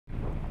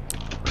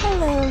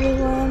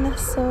everyone,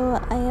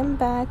 so I am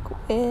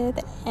back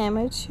with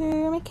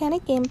amateur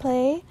mechanic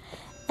gameplay,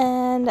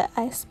 and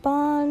I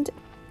spawned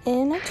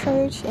in a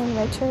church, in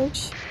Red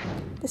Church.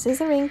 This is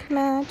a rank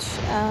match,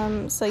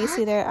 so you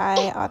see there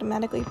I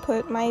automatically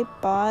put my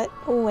bot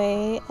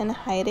away and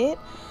hide it.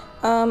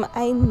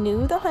 I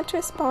knew the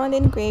hunter spawned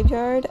in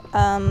Graveyard.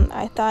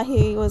 I thought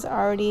he was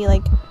already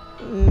like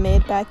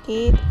mid back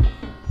gate,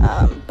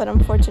 but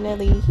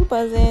unfortunately he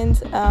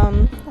wasn't.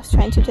 I was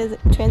trying to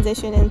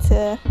transition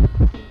into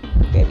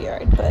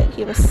Graveyard, but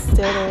he was still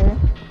there.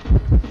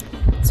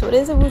 So it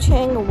is a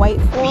Wu-Chang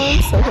white form,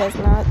 so he has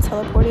not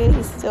teleported.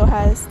 He still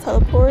has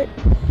teleport.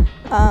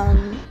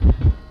 And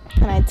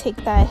I take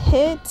that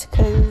hit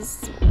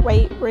because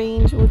white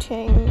range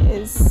Wu-Chang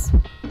is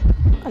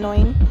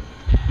annoying.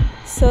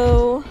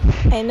 So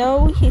I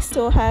know he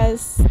still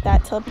has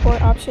that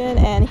teleport option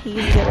and he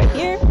uses it right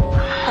here.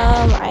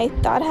 I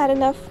thought I had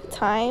enough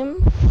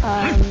time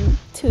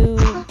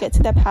to get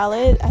to that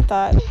pallet. I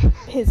thought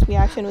his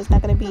reaction was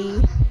not going to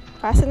be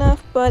fast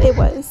enough, but it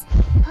was.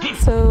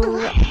 So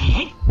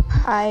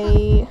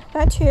I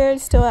got cheered,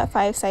 still at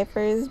 5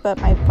 ciphers, but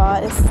my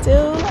bot is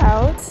still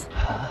out.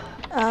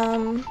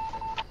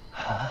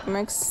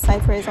 Merc's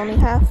cipher is only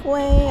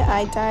halfway.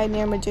 I died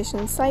near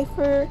Magician's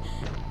cipher.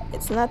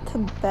 It's not the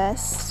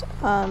best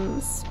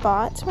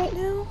spot right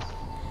now.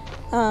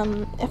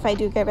 If I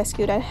do get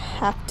rescued, I'd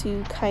have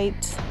to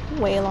kite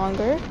way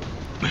longer.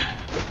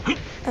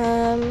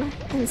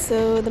 And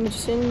so the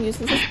Magician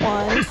uses his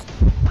wand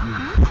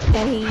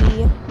and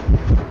he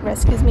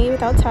rescues me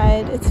without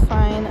tide. It's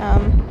fine.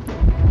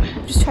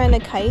 I'm just trying to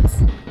kite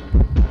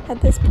at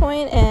this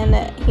point,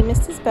 and he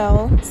missed his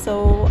bell,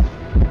 so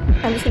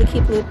I'm just gonna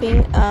keep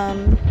looping.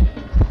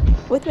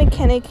 With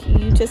mechanic,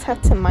 you just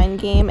have to mind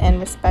game and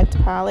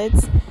respect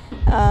pallets.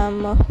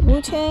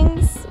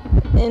 Wu-Changs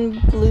in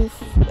blue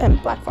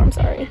and black form,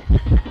 sorry,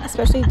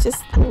 especially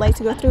just like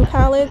to go through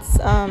pallets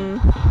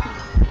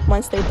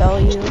once they bell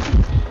you.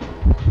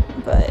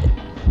 But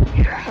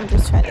I'm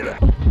just trying to go.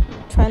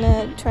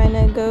 Trying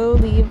to go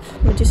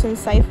leave Magician's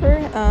cipher.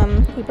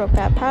 He broke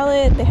that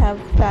pallet. They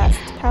have fast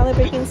pallet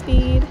breaking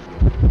speed.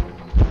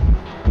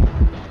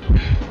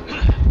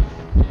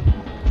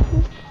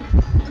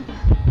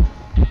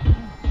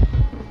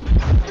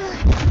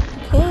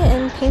 Okay,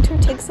 and Painter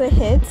takes a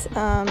hit.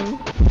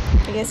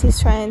 I guess he's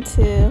trying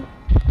to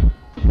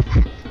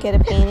get a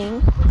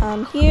painting.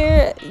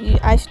 Here,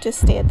 I should just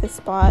stay at this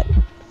spot.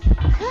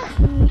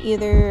 He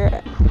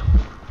either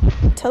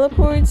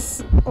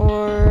teleports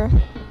or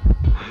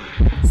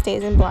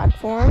stays in black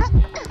form,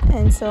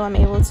 and so I'm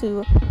able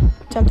to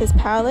jump this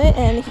pallet,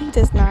 and he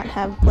does not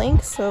have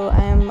blink, so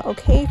I'm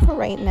okay for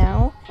right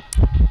now.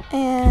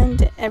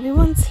 And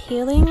everyone's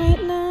healing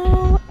right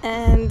now,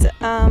 and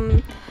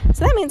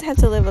so that means I have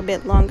to live a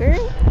bit longer.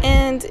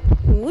 And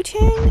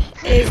Wu-Chang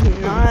is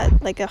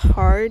not like a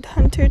hard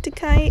hunter to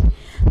kite,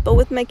 but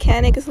with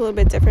mechanic it's a little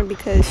bit different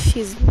because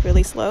she's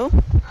really slow.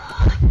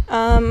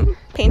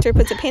 Painter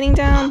puts a painting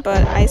down,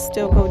 but I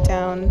still go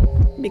down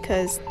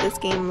because this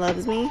game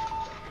loves me.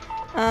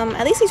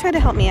 At least he tried to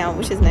help me out,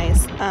 which is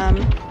nice.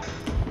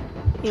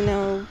 You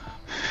know,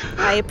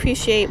 I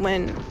appreciate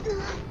when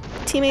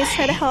teammates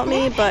try to help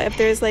me, but if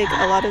there's like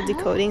a lot of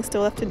decoding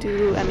still left to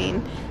do, I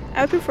mean,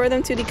 I would prefer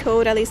them to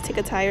decode, at least take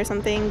a tie or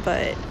something,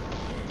 but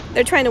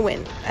they're trying to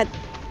win.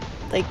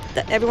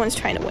 Everyone's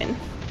trying to win.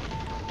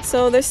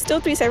 So there's still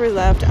 3 ciphers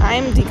left.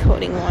 I'm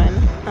decoding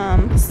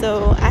one.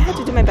 So I had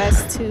to do my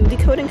best to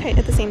decode and kite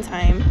at the same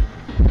time,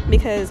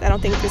 because I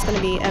don't think there's going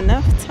to be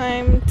enough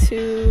time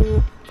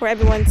for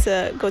everyone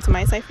to go to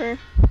my cipher.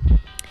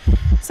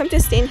 So I'm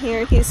just staying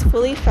here. He's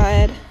fully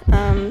fed,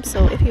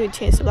 so if he would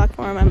change to black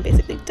form, I'm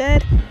basically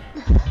dead.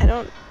 I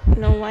don't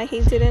know why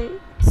he didn't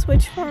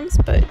switch forms,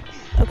 but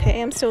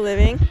okay, I'm still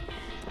living.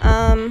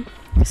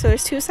 So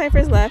there's 2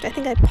 ciphers left. I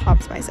think I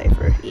popped my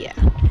cipher, yeah.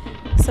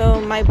 So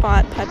my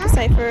bot popped the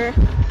cipher.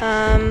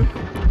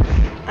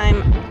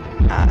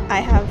 I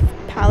have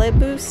pallet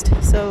boost,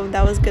 so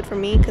that was good for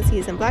me because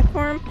he's in black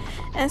form.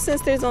 And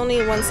since there's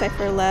only 1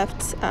 cipher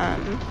left,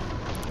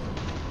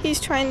 he's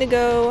trying to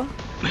go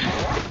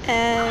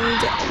and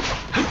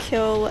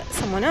kill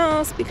someone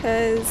else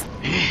because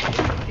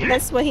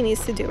that's what he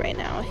needs to do right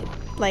now.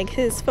 Like,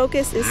 his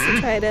focus is to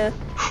try to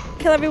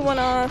kill everyone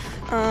off,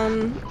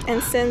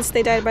 and since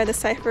they died by the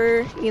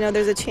cipher, you know,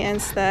 there's a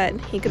chance that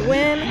he could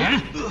win,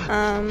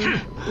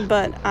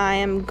 but I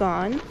am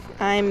gone.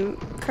 I'm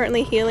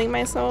currently healing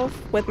myself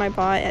with my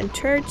bot at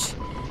church.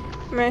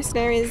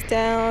 Mercenary is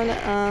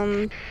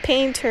down.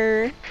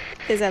 Painter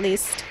is at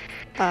least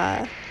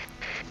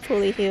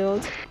fully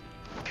healed,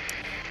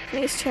 and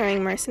he's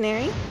cheering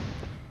Mercenary.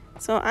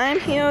 So I'm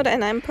healed,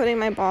 and I'm putting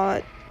my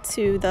bot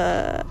to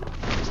the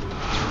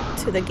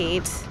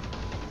gate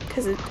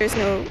because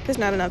there's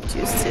not enough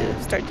juice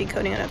to start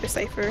decoding another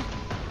cipher.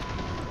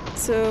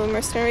 So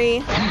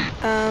Mercenary,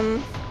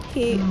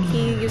 he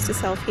used a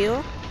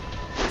self-heal,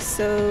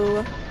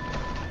 so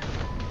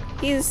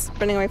he's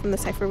running away from the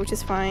cipher, which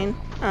is fine.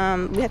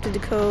 We have to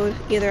decode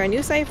either a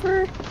new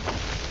cipher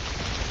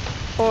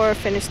or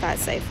finish that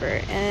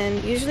cipher.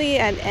 And usually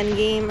at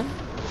endgame,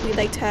 we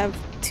like to have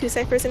 2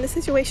 ciphers in the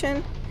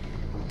situation,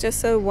 just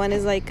so one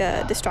is like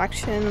a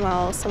distraction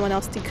while someone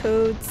else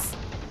decodes.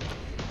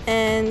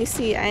 And you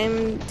see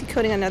I'm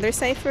decoding another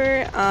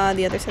cipher,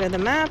 the other side of the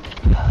map.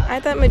 I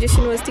thought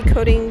Magician was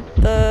decoding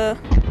the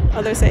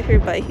other cipher,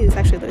 but he's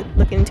actually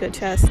looking into a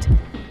chest.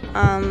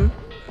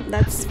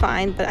 That's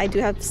fine, but I do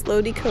have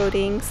slow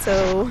decoding,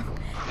 so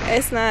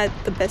it's not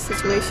the best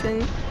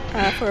situation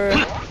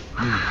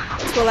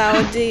to allow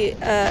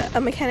a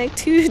mechanic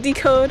to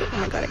decode. Oh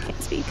my god, I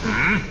can't speak.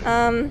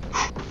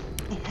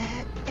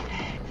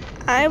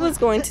 I was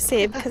going to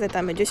save because I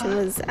thought Magician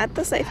was at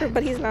the cipher,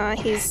 but he's not.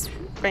 He's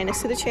right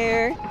next to the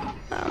chair.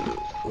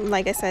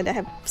 Like I said, I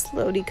have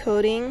slow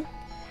decoding.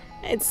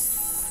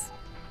 It's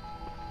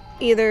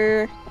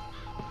either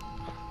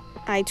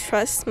I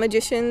trust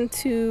Magician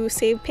to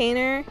save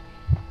Painter,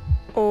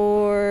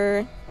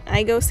 or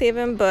I go save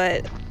him,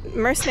 but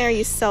Mercenary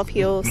is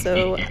self-heal,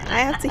 so I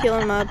have to heal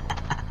him up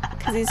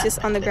because he's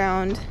just on the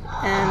ground,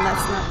 and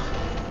that's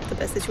not the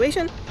best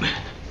situation.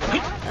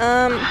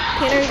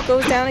 Painter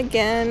goes down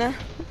again,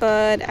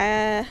 but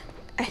I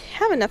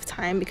have enough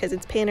time because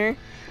it's Painter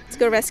to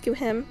go rescue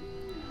him.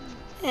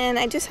 And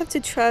I just have to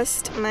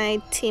trust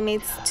my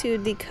teammates to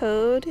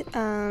decode.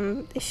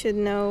 They should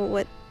know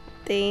what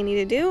they need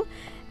to do,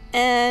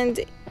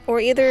 or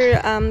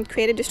either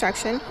create a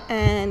distraction.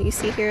 And you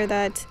see here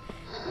that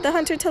the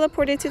hunter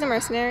teleported to the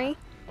mercenary.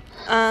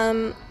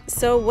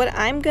 So what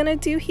I'm gonna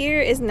do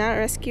here is not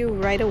rescue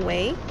right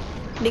away,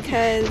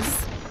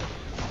 because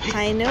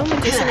I know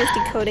Magician is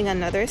decoding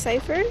another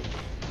cipher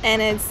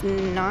and it's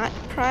not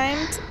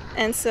primed,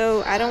 and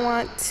so I don't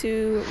want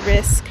to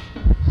risk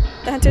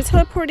the hunter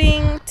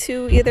teleporting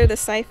to either the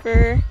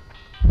cipher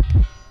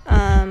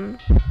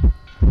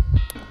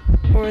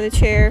or the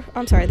chair.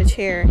 I'm sorry, the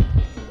chair.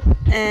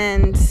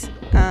 And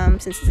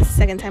since it's the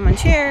second time on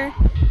chair,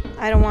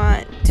 I don't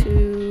want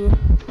to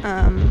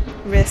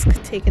risk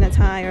taking a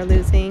tie or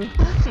losing,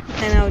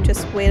 and I'll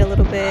just wait a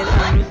little bit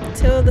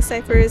until the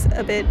cipher is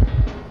a bit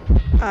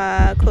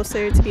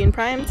closer to being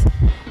primed.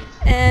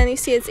 And you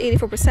see it's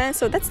 84%,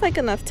 so that's like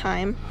enough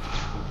time.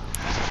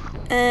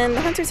 And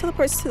the hunter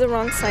teleports to the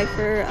wrong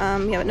cipher.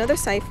 We have another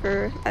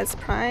cipher that's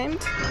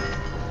primed,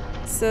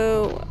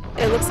 so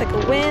it looks like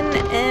a win,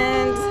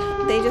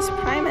 and they just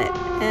prime it,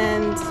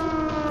 and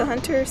the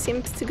hunter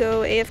seems to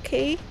go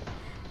AFK.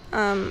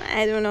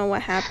 I don't know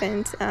what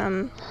happened.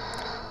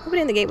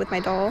 Opening the gate with my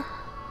doll.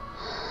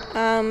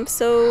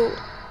 So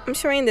I'm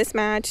showing this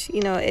match,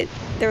 you know,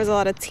 there was a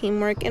lot of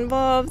teamwork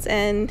involved,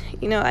 and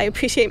you know, I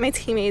appreciate my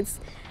teammates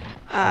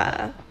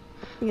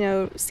you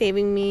know,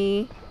 saving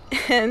me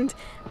and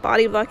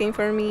body blocking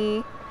for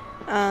me.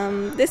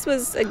 This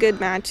was a good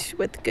match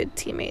with good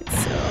teammates,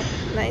 so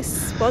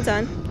nice, well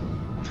done.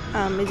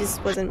 It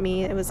just wasn't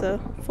me, it was a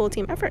full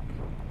team effort.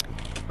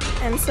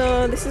 And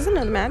so this is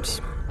another match,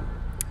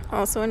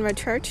 also in Red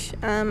Church.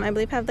 I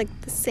believe I have like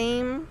the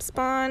same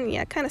spawn,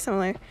 yeah, kind of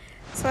similar.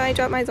 So I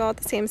dropped my doll at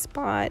the same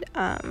spot.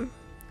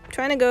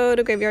 Trying to go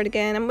to graveyard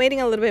again. I'm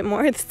waiting a little bit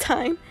more this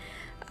time.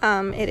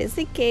 It is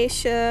a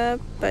geisha,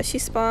 but she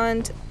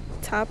spawned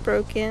top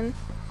broken,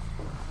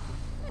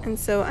 and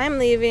so I'm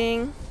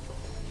leaving,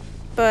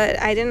 but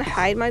I didn't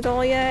hide my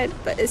doll yet,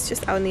 but it's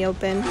just out in the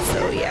open,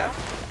 so yeah,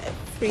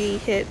 free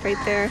hit right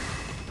there.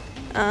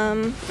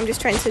 I'm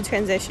just trying to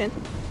transition,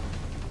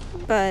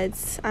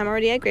 but I'm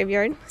already at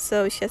graveyard,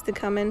 so she has to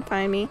come and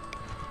find me.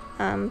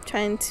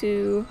 Trying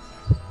to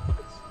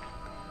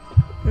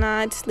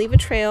not leave a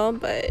trail,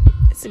 but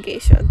it's a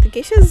geisha. The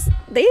geishas,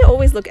 they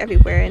always look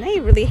everywhere, and I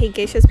really hate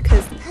geishas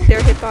because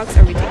their hitbox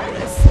are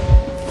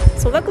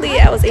ridiculous. So luckily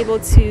I was able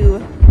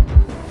to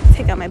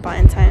take out my bot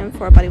in time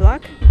for a body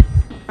block.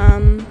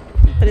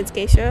 But it's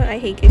geisha. I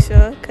hate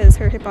geisha because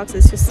her hitbox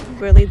is just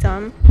really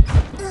dumb.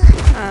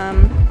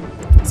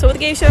 So with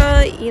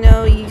geisha, you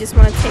know, you just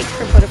want to take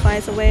her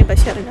butterflies away, but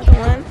she had another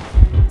one.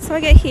 So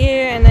I get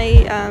here and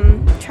I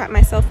trap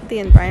myself with the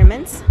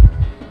environment.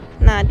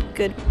 Not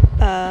good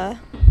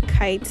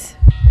kite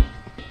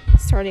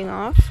starting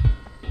off.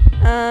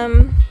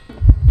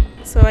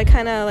 So I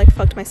kind of like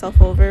fucked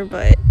myself over,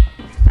 but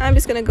I'm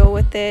just gonna go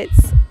with it.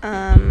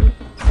 And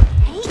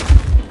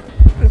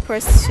of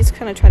course she's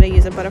gonna try to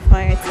use a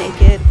butterfly. I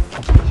take it.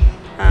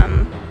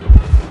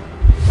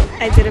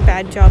 I did a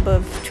bad job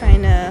of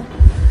trying to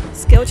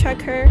skill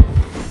check her.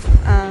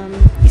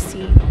 You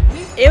see,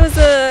 it was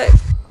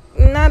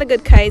not a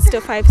good kite.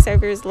 Still 5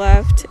 servers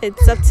left.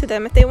 It's up to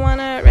them if they want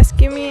to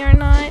rescue me or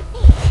not.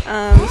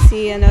 You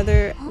see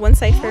another 1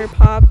 cipher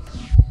pop.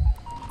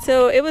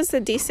 So it was a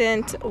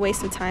decent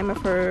waste of time of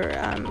her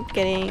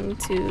killing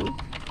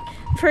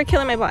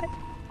my bot.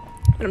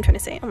 What I'm trying to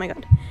say, oh my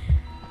god.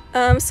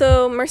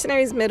 So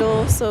Mercenary's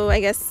middle, so I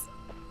guess,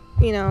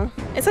 you know,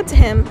 it's up to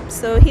him.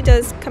 So he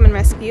does come and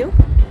rescue.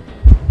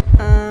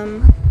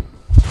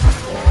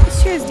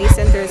 This chair is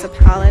decent. There's a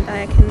pallet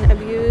that I can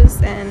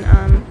abuse and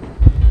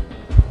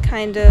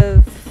kind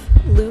of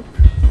loop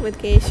with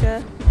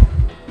geisha.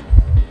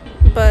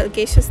 But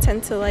geishas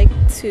tend to like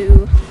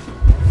to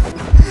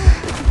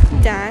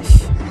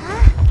dash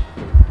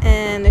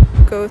and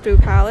go through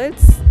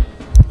pallets.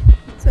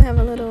 So I have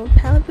a little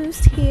pallet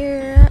boost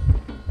here,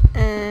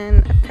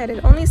 and I've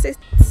petted only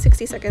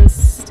 60 seconds,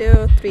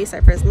 still 3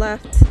 ciphers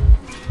left.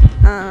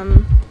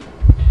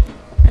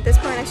 At this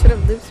point I should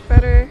have looped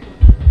better,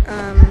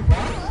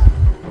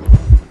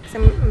 because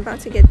I'm about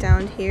to get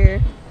down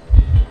here.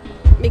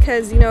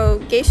 Because, you know,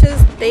 geishas,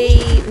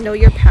 they know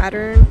your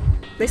pattern.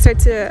 They start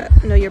to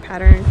know your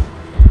pattern.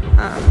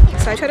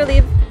 So I try to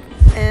leave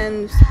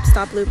and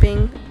stop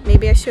looping.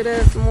 Maybe I should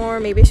have more.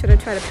 Maybe I should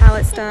have tried a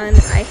pallet stun.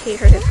 I hate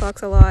her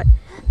hitbox a lot,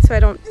 so I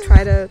don't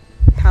try to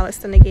pallet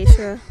stun a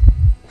geisha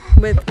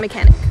with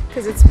mechanic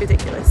because it's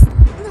ridiculous.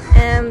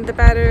 And the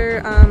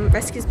batter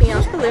rescues me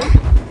off the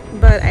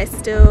loop, but I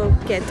still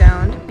get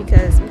downed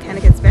because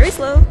mechanic is very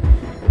slow.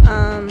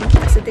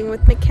 That's the thing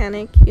with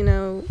mechanic, you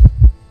know,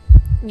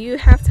 you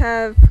have to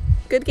have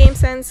good game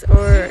sense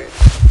or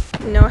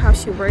know how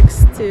she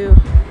works to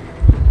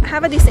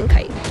have a decent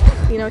kite.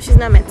 You know, she's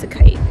not meant to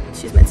kite,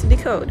 she's meant to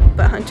decode,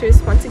 but hunters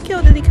want to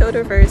kill the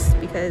decoder first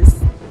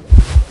because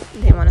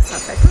they want to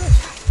stop that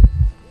rush.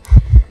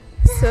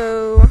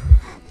 So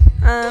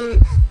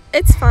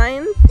it's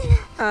fine.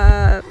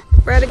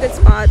 We're at a good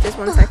spot. There's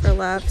 1 cipher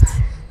left,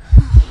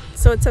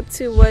 so it's up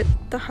to what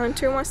the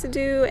hunter wants to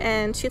do,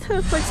 and she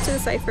teleports to the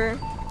cipher,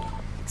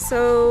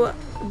 so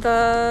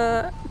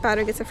the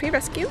batter gets a free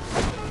rescue.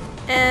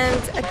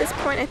 And at this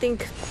point I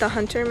think the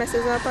hunter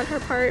messes up on her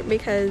part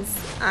because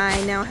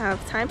I now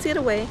have time to get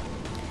away.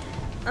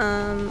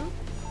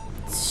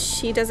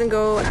 She doesn't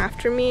go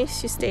after me,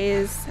 she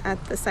stays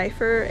at the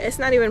cipher. It's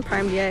not even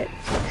primed yet,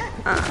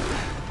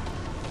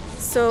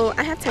 so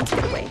I have time to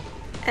get away.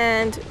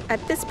 And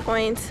at this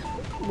point,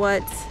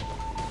 what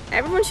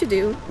everyone should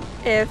do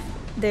if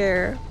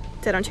they're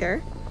dead on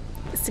chair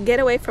is to get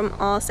away from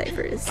all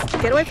ciphers.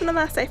 Get away from the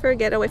last cipher,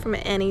 get away from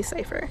any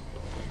cipher.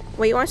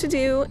 What you want to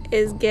do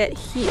is get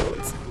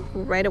healed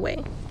right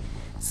away.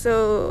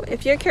 So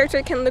if your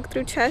character can look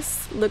through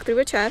chests, look through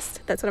a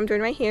chest. That's what I'm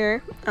doing right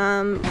here.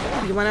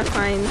 You want to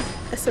find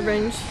a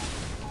syringe.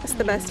 That's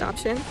the best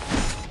option.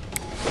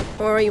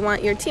 Or you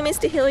want your teammates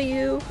to heal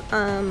you.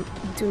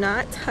 Do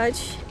not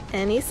touch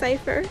any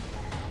cipher.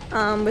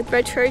 With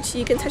Red Church,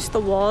 you can touch the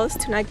walls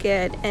to not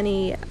get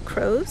any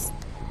crows.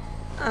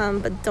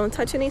 But don't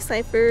touch any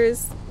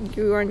ciphers.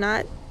 You are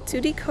not to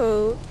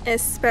decode,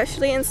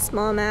 especially in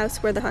small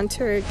maps where the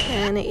hunter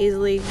can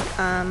easily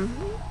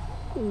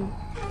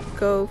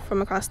go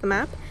from across the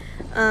map.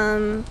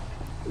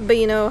 But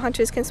you know,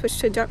 hunters can switch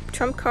to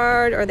trump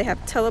card, or they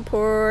have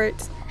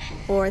teleport,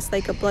 or it's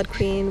like a Blood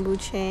Queen, Wu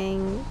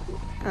Chang,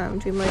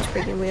 Dream Witch,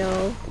 Breaking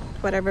Wheel,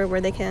 whatever,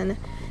 where they can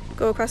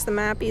go across the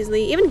map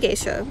easily. Even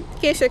Geisha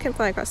can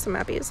fly across the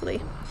map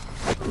easily.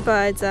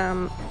 But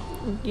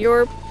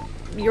your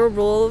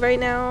role right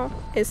now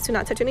is to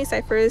not touch any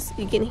ciphers.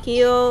 You can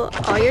heal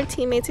all your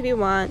teammates if you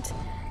want,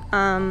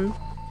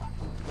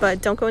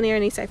 but don't go near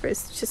any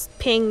ciphers. Just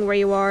ping where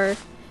you are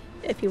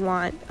if you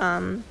want.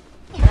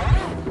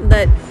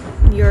 Let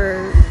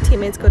your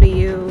teammates go to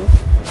you.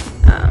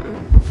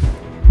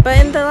 But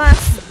in the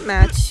last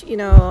match, you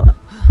know,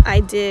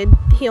 I did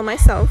heal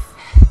myself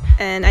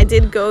and I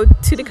did go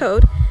to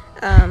decode,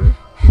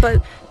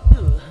 but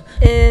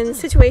in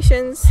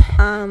situations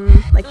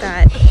like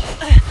that,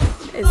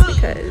 it's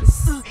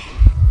because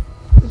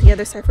the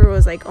other cipher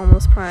was like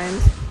almost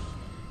primed.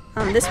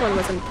 This one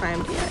wasn't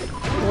primed yet.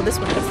 Well, this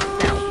one is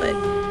now, but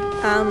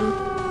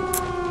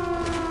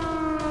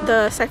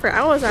the cipher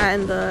I was at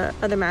in the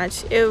other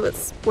match, it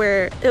was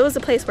a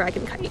place where I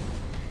can kite.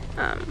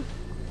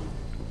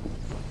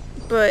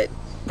 But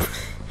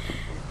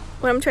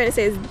what I'm trying to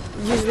say is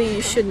usually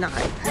you should not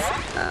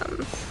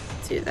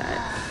do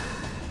that.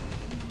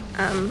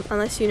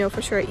 Unless you know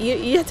for sure.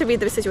 You have to read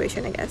the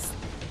situation, I guess.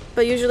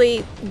 But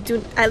usually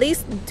do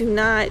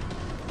not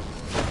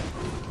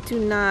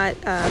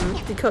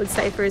decode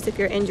ciphers if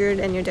you're injured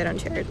and you're dead on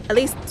chair. At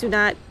least do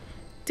not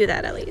do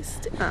that, at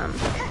least.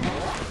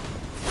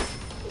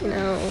 You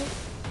know,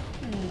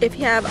 if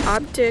you have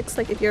objects,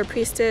 like if you're a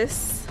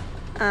priestess,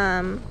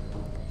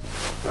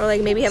 or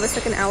like maybe you have a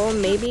second owl,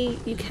 maybe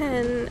you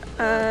can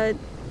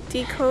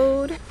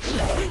decode,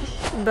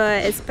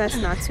 but it's best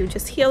not to.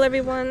 Just heal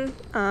everyone.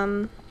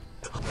 Don't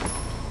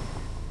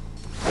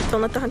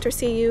let the hunter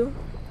see you.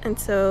 And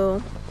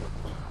so,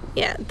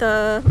 yeah,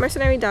 the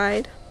mercenary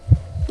died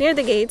near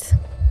the gate.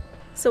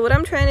 So what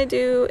I'm trying to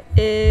do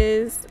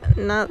is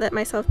not let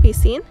myself be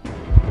seen,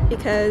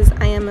 because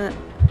I am a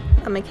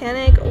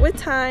mechanic with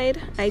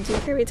Tide. I do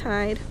carry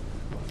Tide.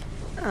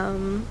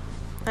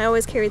 I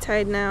always carry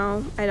Tide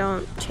now. I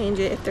don't change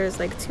it if there's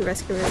like 2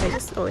 rescuers. I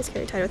just always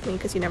carry Tide with me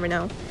because you never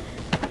know.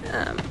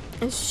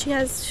 And she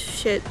has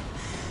shit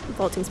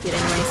vaulting speed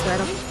anyway, so I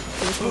don't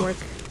think it's gonna work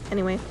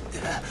anyway.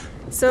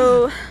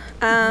 So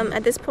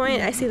at this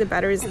point I see the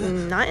batter is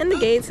not in the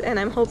gates, and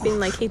I'm hoping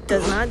like he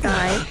does not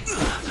die,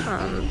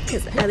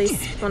 because at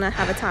least want to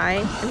have a tie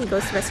and he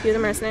goes to rescue the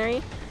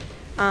mercenary.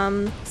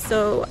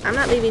 So I'm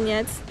not leaving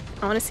yet.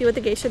 I want to see what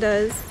the geisha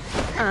does.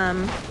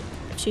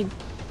 If she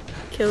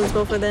kills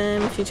both of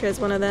them, if she tears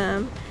one of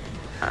them.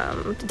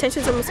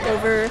 Detention's almost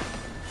over.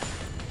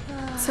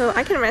 So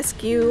I can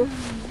rescue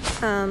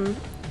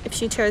if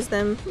she tears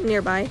them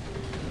nearby.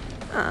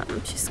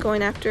 She's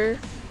going after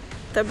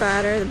the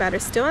batter. The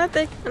batter's still not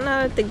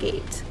at the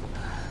gate.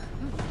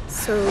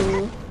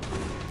 So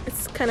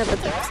it's kind of a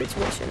tough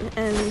situation,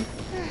 and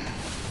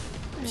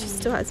she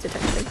still has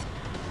detention.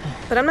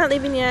 But I'm not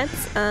leaving yet.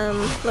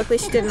 Luckily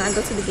she did not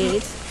go to the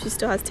gate. She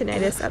still has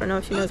tinnitus. I don't know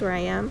if she knows where I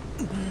am.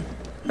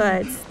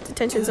 But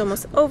detention's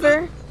almost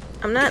over.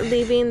 I'm not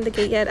leaving the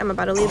gate yet. I'm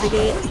about to leave the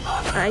gate.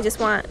 I just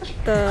want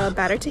the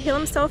batter to heal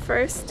himself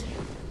first.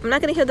 I'm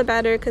not gonna heal the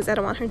batter because I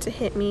don't want her to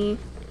hit me.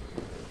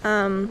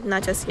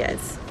 Not just yet.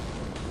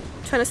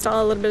 I'm trying to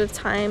stall a little bit of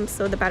time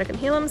so the batter can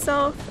heal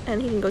himself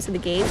and he can go to the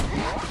gate.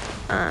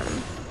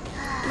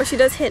 But she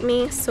does hit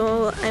me,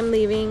 so I'm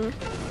leaving.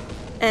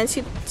 And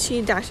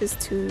she dashes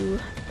to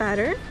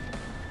batter.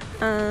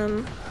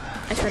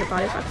 I try to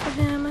body block for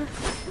him.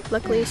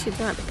 Luckily she did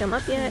not pick him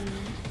up yet,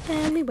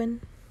 and we win.